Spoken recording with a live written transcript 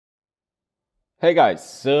Hey guys,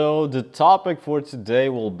 so the topic for today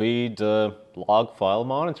will be the log file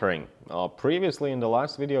monitoring. Previously in the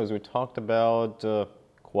last videos we talked about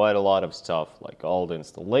quite a lot of stuff, like all the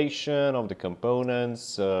installation of the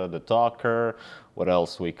components, the Docker, what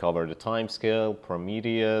else we covered, the timescale,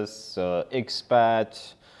 Prometheus,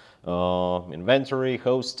 XPath, inventory,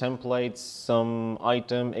 host templates, some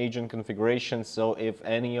item agent configuration. So if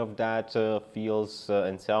any of that feels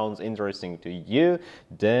and sounds interesting to you,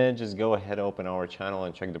 then just go ahead, open our channel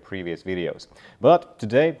and check the previous videos. But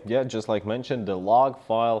today, yeah, just like mentioned, the log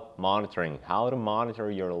file monitoring, how to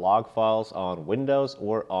monitor your log files on Windows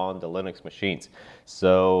or on the Linux machines.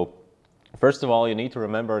 So first of all, you need to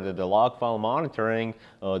remember that the log file monitoring,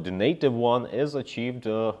 the native one, is achieved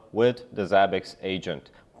with the Zabbix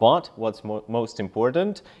agent. But what's most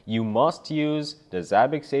important, you must use the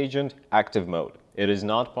Zabbix agent active mode. It is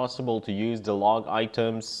not possible to use the log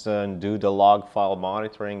items and do the log file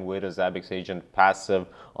monitoring with a Zabbix agent passive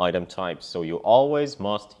item type. So you always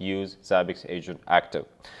must use Zabbix agent active.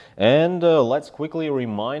 And let's quickly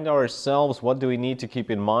remind ourselves what do we need to keep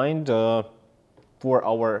in mind for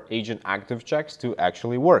our agent active checks to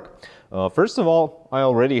actually work. First of all, I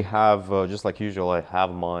already have, just like usual, I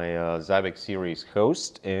have my Zabbix series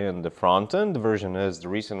host in the front end. The version is the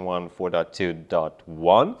recent one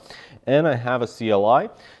 4.2.1, and I have a CLI.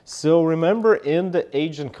 So remember, in the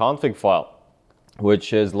agent config file,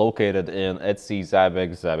 which is located in etc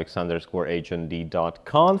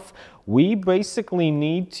zabbix_agent_d.conf, we basically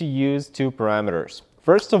need to use two parameters.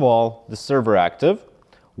 First of all, the server active,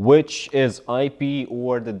 which is IP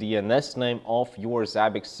or the DNS name of your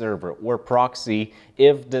Zabbix server or proxy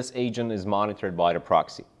if this agent is monitored by the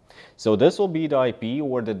proxy. So this will be the IP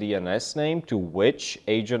or the DNS name to which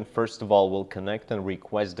agent first of all will connect and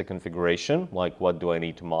request the configuration, like what do I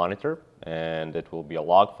need to monitor, and it will be a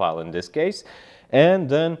log file in this case, and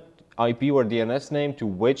then IP or DNS name to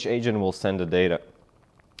which agent will send the data.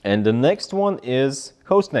 And the next one is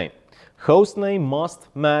hostname. Hostname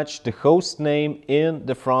must match the host name in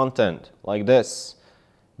the front end, like this.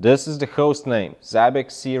 This is the host name,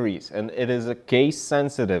 Zabbix series, and it is a case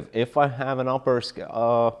sensitive. If I have an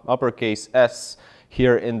uppercase S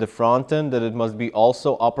here in the front end, then it must be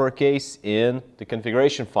also uppercase in the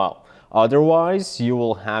configuration file. Otherwise, you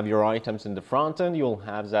will have your items in the front end, you will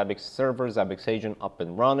have Zabbix server, Zabbix agent up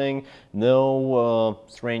and running, no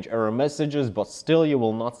strange error messages, but still you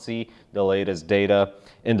will not see the latest data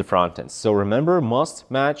in the front end. So remember,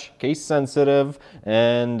 must match, case sensitive,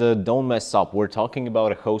 and don't mess up. We're talking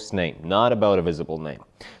about a host name, not about a visible name.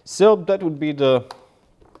 So that would be the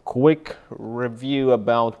quick review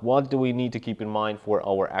about what do we need to keep in mind for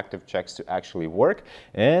our active checks to actually work.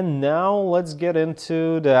 And now let's get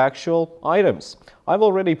into the actual items. I've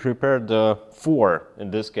already prepared the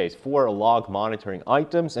in this case, four log monitoring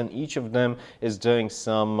items, and each of them is doing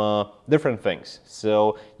some different things.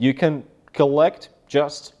 So you can collect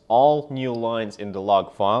just all new lines in the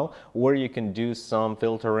log file, or you can do some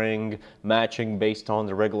filtering, matching based on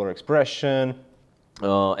the regular expression,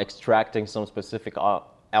 extracting some specific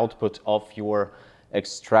output of your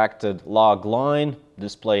extracted log line,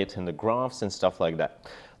 display it in the graphs and stuff like that.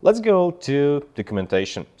 Let's go to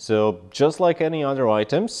documentation. So just like any other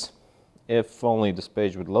items, if only this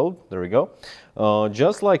page would load, there we go.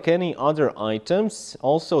 Just like any other items,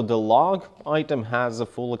 also the log item has a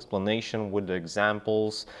full explanation with the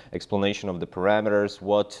examples, explanation of the parameters,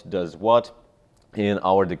 what does what in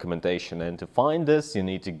our documentation. And to find this, you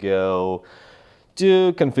need to go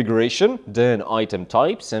to configuration, then item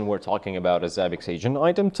types, and we're talking about a Zabbix agent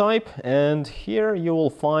item type, and here you will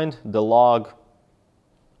find the log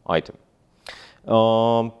item.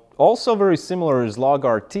 Also very similar is log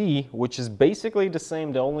RT, which is basically the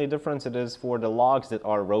same. The only difference it is for the logs that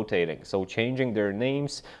are rotating, so changing their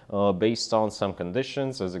names based on some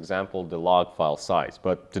conditions, as example the log file size.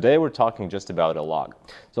 But today we're talking just about a log.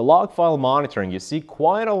 So log file monitoring, you see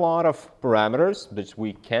quite a lot of parameters that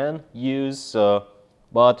we can use,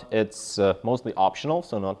 but it's mostly optional,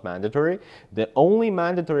 so not mandatory. The only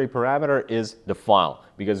mandatory parameter is the file,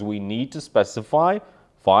 because we need to specify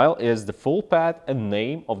file is the full path and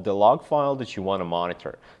name of the log file that you want to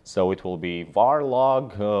monitor. So it will be var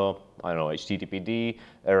log, I don't know, httpd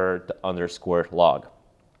error_log.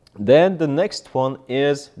 Then the next one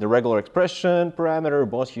is the regular expression parameter,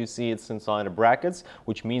 but you see it's inside the brackets,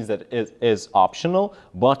 which means that it is optional.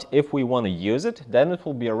 But if we want to use it, then it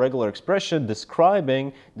will be a regular expression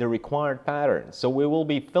describing the required pattern. So we will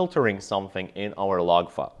be filtering something in our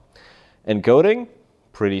log file. Encoding,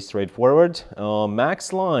 pretty straightforward.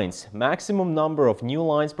 Max lines, maximum number of new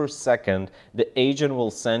lines per second the agent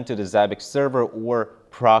will send to the Zabbix server or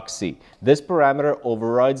proxy. This parameter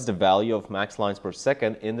overrides the value of max lines per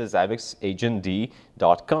second in the Zabbix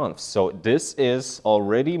agentd.conf. So this is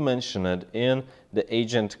already mentioned in the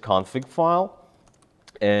agent config file,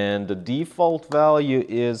 and the default value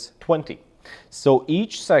is 20. So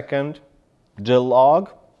each second,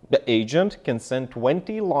 the agent can send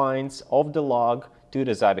 20 lines of the log to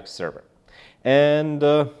the Zabbix server. And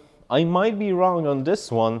I might be wrong on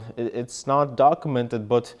this one, it's not documented,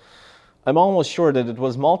 but I'm almost sure that it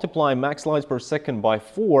was multiply max lines per second by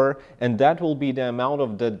 4, and that will be the amount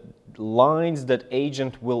of the lines that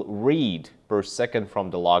agent will read per second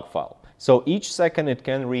from the log file. So each second it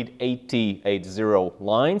can read 80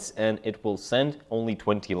 lines, and it will send only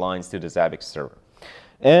 20 lines to the Zabbix server.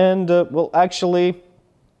 And well, actually,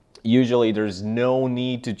 usually there's no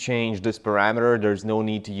need to change this parameter. There's no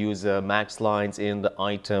need to use max lines in the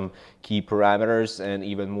item key parameters, and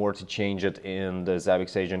even more to change it in the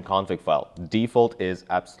Zabbix agent config file. Default is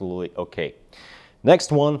absolutely okay.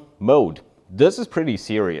 Next one, mode. This is pretty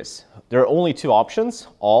serious. There are only two options,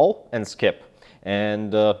 all and skip.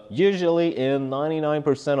 And usually in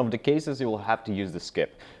 99% of the cases you will have to use the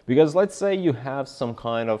skip. Because let's say you have some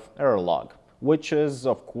kind of error log, which is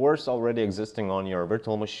of course already existing on your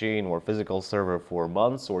virtual machine or physical server for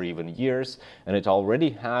months or even years, and it already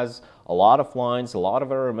has a lot of lines, a lot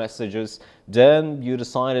of error messages. Then you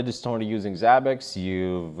decided to start using Zabbix,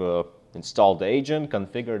 you've installed the agent,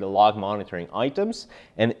 configured the log monitoring items,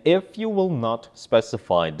 and if you will not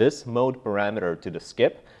specify this mode parameter to the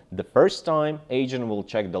skip, the first time agent will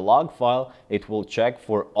check the log file, it will check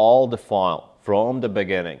for all the file from the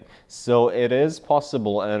beginning. So it is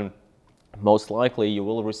possible, and most likely you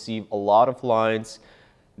will receive a lot of lines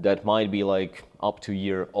that might be like up to a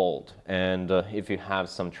year old. And if you have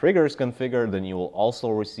some triggers configured, then you will also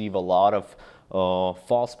receive a lot of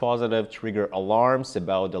false positive trigger alarms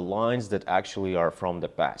about the lines that actually are from the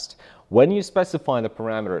past. When you specify the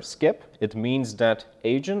parameter skip, it means that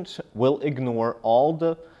agent will ignore all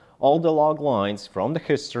the log lines from the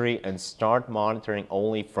history and start monitoring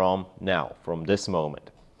only from now, from this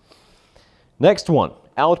moment. Next one,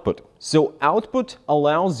 output. So output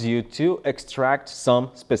allows you to extract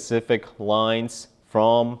some specific lines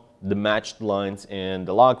from the matched lines in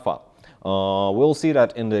the log file. We'll see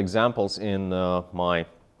that in the examples in my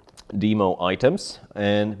demo items.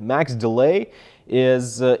 And max delay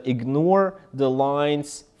is ignore the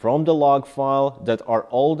lines from the log file that are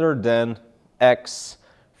older than X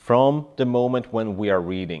from the moment when we are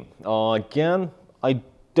reading. Again, I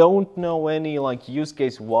don't know any like use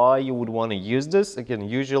case why you would want to use this. Again,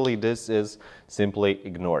 usually this is simply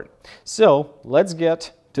ignored. So let's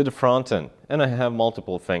get to the front end, and I have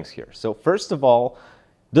multiple things here. So first of all,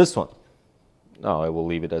 this one. I will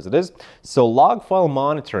leave it as it is. So log file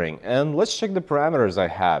monitoring, and let's check the parameters I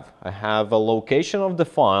have. I have a location of the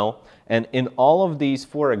file, and in all of these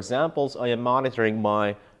four examples, I am monitoring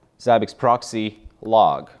my Zabbix proxy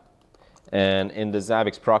log. And in the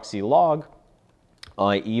Zabbix proxy log,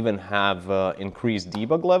 I even have increased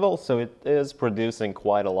debug level, so it is producing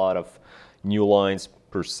quite a lot of new lines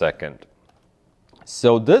per second.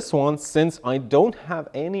 So this one, since I don't have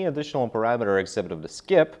any additional parameter except of the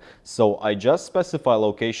skip, so I just specify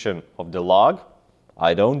location of the log.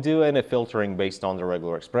 I don't do any filtering based on the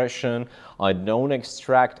regular expression. I don't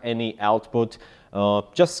extract any output,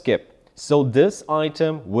 just skip. So this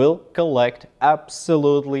item will collect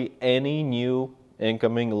absolutely any new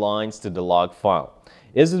incoming lines to the log file.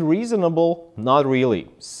 Is it reasonable? Not really.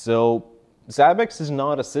 So Zabbix is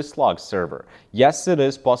not a syslog server. Yes, it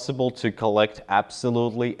is possible to collect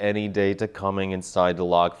absolutely any data coming inside the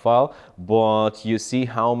log file, but you see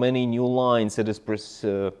how many new lines it is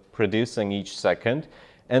producing each second,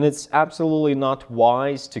 and it's absolutely not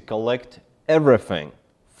wise to collect everything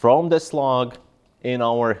from this log in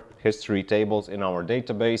our history tables, in our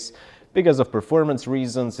database. Because of performance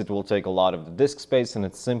reasons, it will take a lot of the disk space, and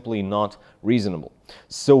it's simply not reasonable.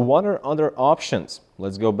 So what are other options?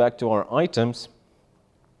 Let's go back to our items.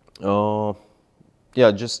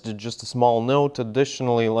 Yeah, just a small note.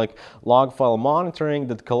 Additionally, like log file monitoring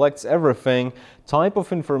that collects everything, type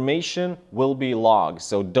of information will be log.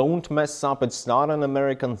 So don't mess up. It's not an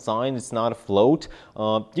American sign. It's not a float.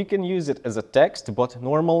 You can use it as a text, but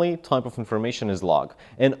normally type of information is log.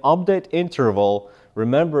 An update interval.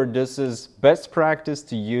 Remember, this is best practice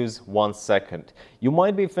to use 1 second. You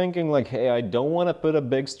might be thinking like, hey, I don't want to put a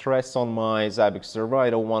big stress on my Zabbix server. I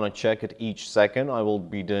don't want to check it each second. I will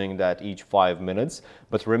be doing that each 5 minutes.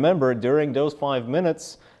 But remember, during those 5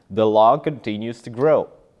 minutes, the log continues to grow.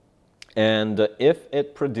 And if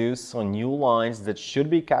it produces some new lines that should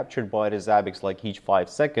be captured by the Zabbix like each 5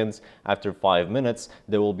 seconds, after 5 minutes,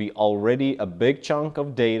 there will be already a big chunk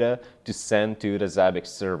of data to send to the Zabbix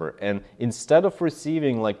server. And instead of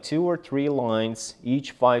receiving like 2 or 3 lines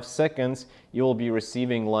each 5 seconds, you will be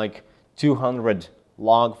receiving like 200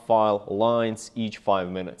 log file lines each 5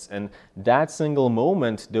 minutes. And that single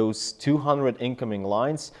moment, those 200 incoming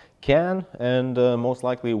lines, can and most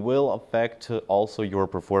likely will affect also your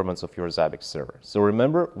performance of your Zabbix server. So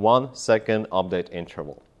remember, 1 second update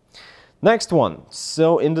interval. Next one.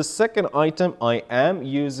 So in the second item, I am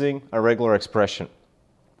using a regular expression.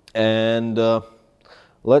 And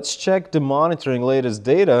let's check the monitoring latest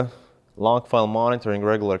data, log file monitoring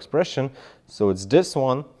regular expression. So it's this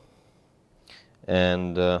one.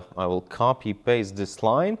 And I will copy paste this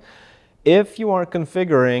line. If you are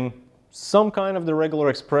configuring some kind of the regular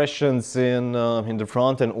expressions in the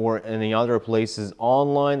front end or any other places,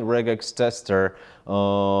 online regex tester,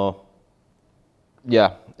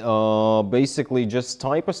 basically just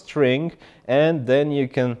type a string and then you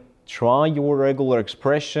can try your regular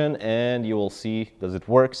expression and you will see does it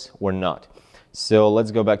works or not. So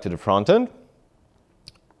let's go back to the front end.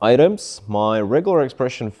 Items, my regular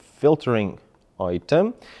expression filtering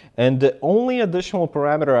item, and the only additional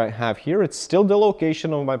parameter I have here, it's still the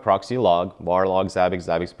location of my proxy log, var log Zabbix,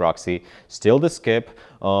 Zabbix proxy, still the skip,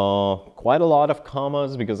 quite a lot of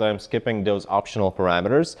commas because I'm skipping those optional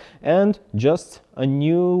parameters, and just a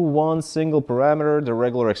new one single parameter, the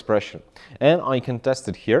regular expression. And I can test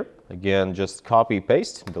it here. Again, just copy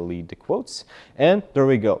paste, delete the quotes, and there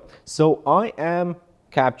we go. So I am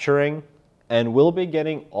capturing and we'll be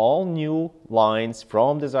getting all new lines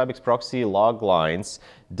from the Zabbix proxy log lines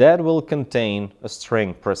that will contain a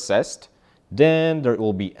string processed. Then there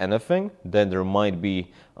will be anything. Then there might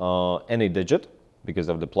be any digit because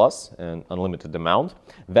of the plus and unlimited amount.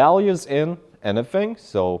 Values in anything,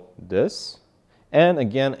 so this. And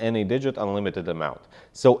again, any digit, unlimited amount.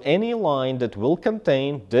 So any line that will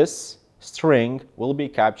contain this string will be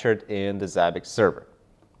captured in the Zabbix server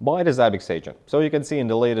by the Zabbix agent. So you can see in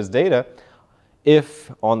the latest data,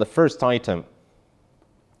 if on the first item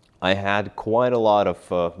I had quite a lot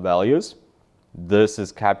of values, this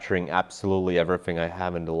is capturing absolutely everything I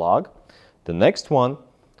have in the log. The next one,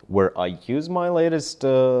 where I use my latest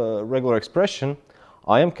regular expression,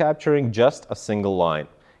 I am capturing just a single line.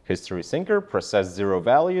 History syncer, process 0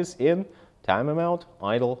 values in time amount,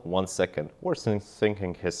 idle 1 second, or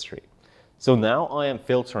syncing history. So now I am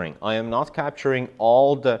filtering. I am not capturing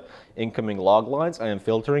all the incoming log lines. I am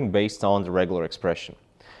filtering based on the regular expression.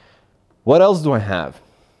 What else do I have?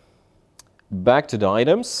 Back to the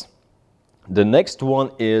items. The next one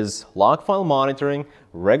is log file monitoring,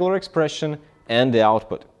 regular expression, and the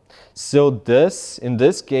output. So in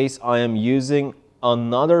this case, I am using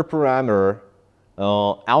another parameter,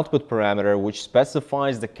 output parameter, which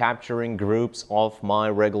specifies the capturing groups of my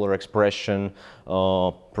regular expression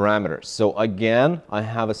parameters. So again, I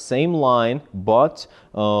have a same line, but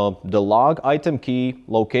the log item key,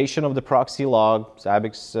 location of the proxy log,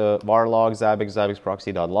 Zabbix var log Zabbix, Zabbix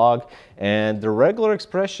proxy.log, and the regular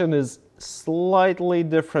expression is slightly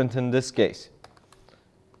different in this case.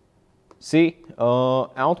 See,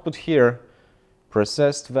 output here,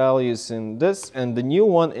 processed values in this, and the new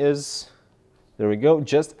one is, there we go,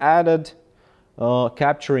 just added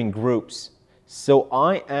capturing groups. So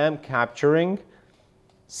I am capturing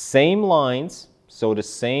same lines, so the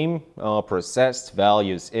same processed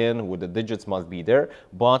values in with the digits must be there,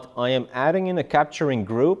 but I am adding in a capturing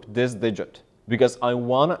group this digit because I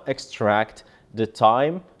want to extract the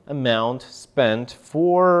time amount spent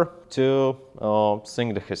to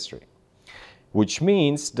sync the history. Which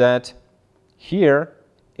means that here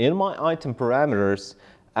in my item parameters,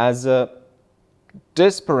 as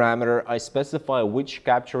this parameter, I specify which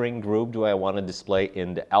capturing group do I want to display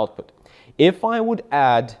in the output. If I would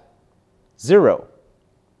add 0,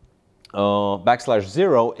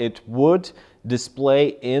 \0, it would display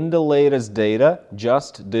in the latest data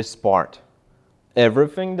just this part.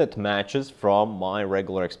 Everything that matches from my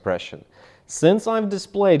regular expression. Since I've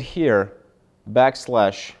displayed here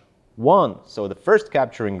 \1, so the first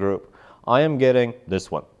capturing group, I am getting this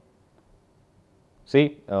one.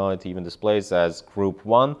 See, it even displays as group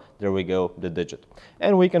 1. There we go, the digit.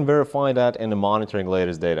 And we can verify that in the monitoring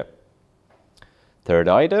latest data. Third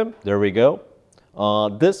item, there we go.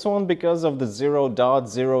 This one, because of the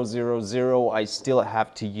 0.000, I still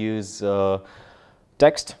have to use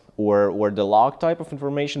text or the log type of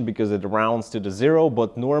information because it rounds to the 0,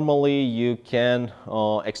 but normally you can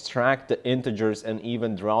extract the integers and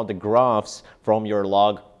even draw the graphs from your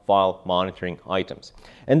log file monitoring items.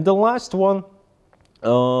 And the last one,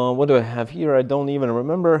 What do I have here? I don't even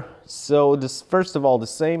remember. So this, first of all, the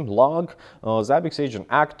same log, Zabbix agent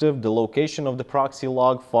active, the location of the proxy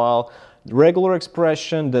log file, the regular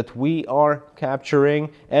expression that we are capturing,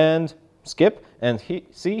 and skip. And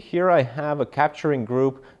see, here I have a capturing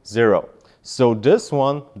group 0. So this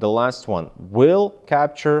one, the last one, will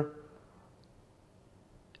capture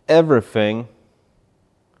everything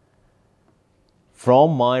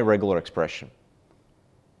from my regular expression.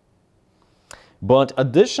 But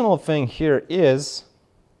additional thing here is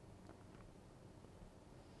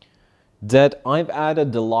that I've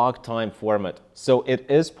added the log time format. So it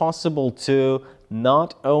is possible to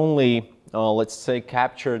not only, let's say,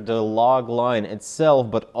 capture the log line itself,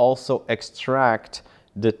 but also extract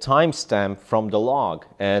the timestamp from the log.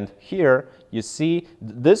 And here you see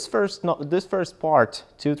this first part,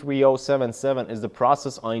 23077, is the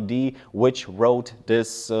process ID which wrote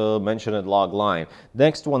this mentioned log line.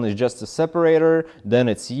 Next one is just a separator, then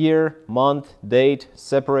it's year, month, date,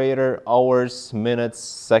 separator, hours, minutes,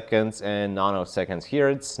 seconds, and nanoseconds. Here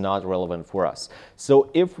it's not relevant for us.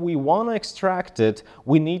 So if we want to extract it,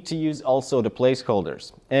 we need to use also the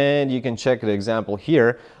placeholders. And you can check the example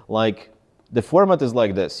here, like the format is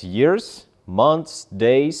like this: years, months,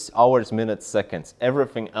 days, hours, minutes, seconds.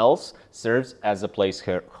 Everything else serves as a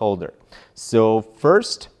placeholder. So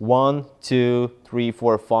first 1, 2, 3,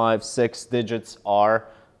 4, 5, 6 digits are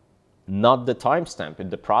not the timestamp in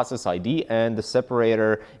the process ID and the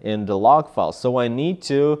separator in the log file. So I need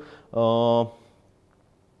to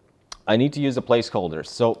use a placeholder.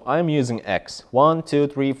 So I'm using X. 1, 2,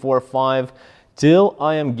 3, 4, 5. Till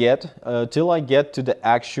I get to the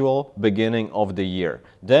actual beginning of the year.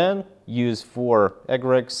 Then use for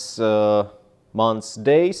egrets, months,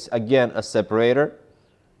 days, again a separator.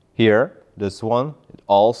 Here, this one, it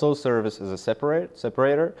also serves as a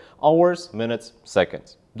separator, hours, minutes,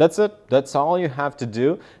 seconds. That's it. That's all you have to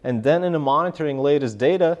do. And then in the monitoring latest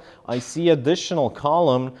data, I see additional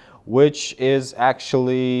column, which is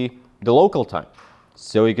actually the local time.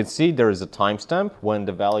 So you can see there is a timestamp when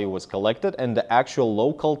the value was collected and the actual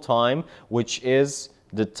local time, which is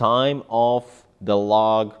the time of the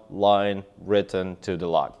log line written to the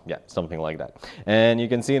log. Yeah, something like that. And you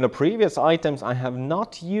can see in the previous items, I have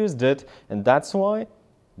not used it, and that's why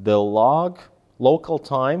the log local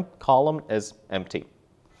time column is empty.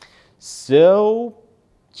 So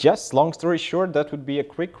just long story short, that would be a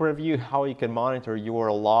quick review how you can monitor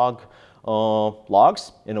your logs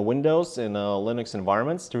in a Windows, in a Linux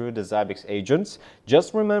environments through the Zabbix agents.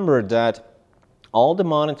 Just remember that all the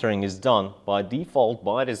monitoring is done by default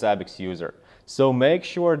by the Zabbix user. So make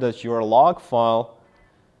sure that your log file,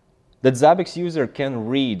 that Zabbix user can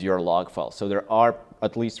read your log file. So there are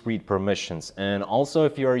at least read permissions. And also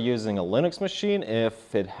if you're using a Linux machine,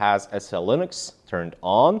 if it has SLLinux turned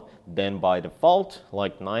on, then by default,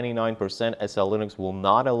 like 99% SLLinux will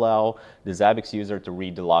not allow the Zabbix user to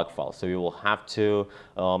read the log file. So you will have to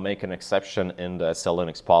make an exception in the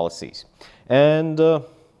SLLinux policies. And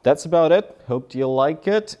that's about it. Hope you like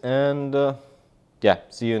it. And yeah,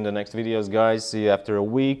 see you in the next videos, guys. See you after a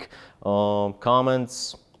week.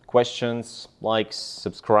 Comments, questions, likes,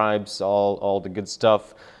 subscribes, all the good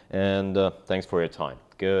stuff. And thanks for your time.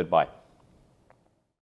 Goodbye.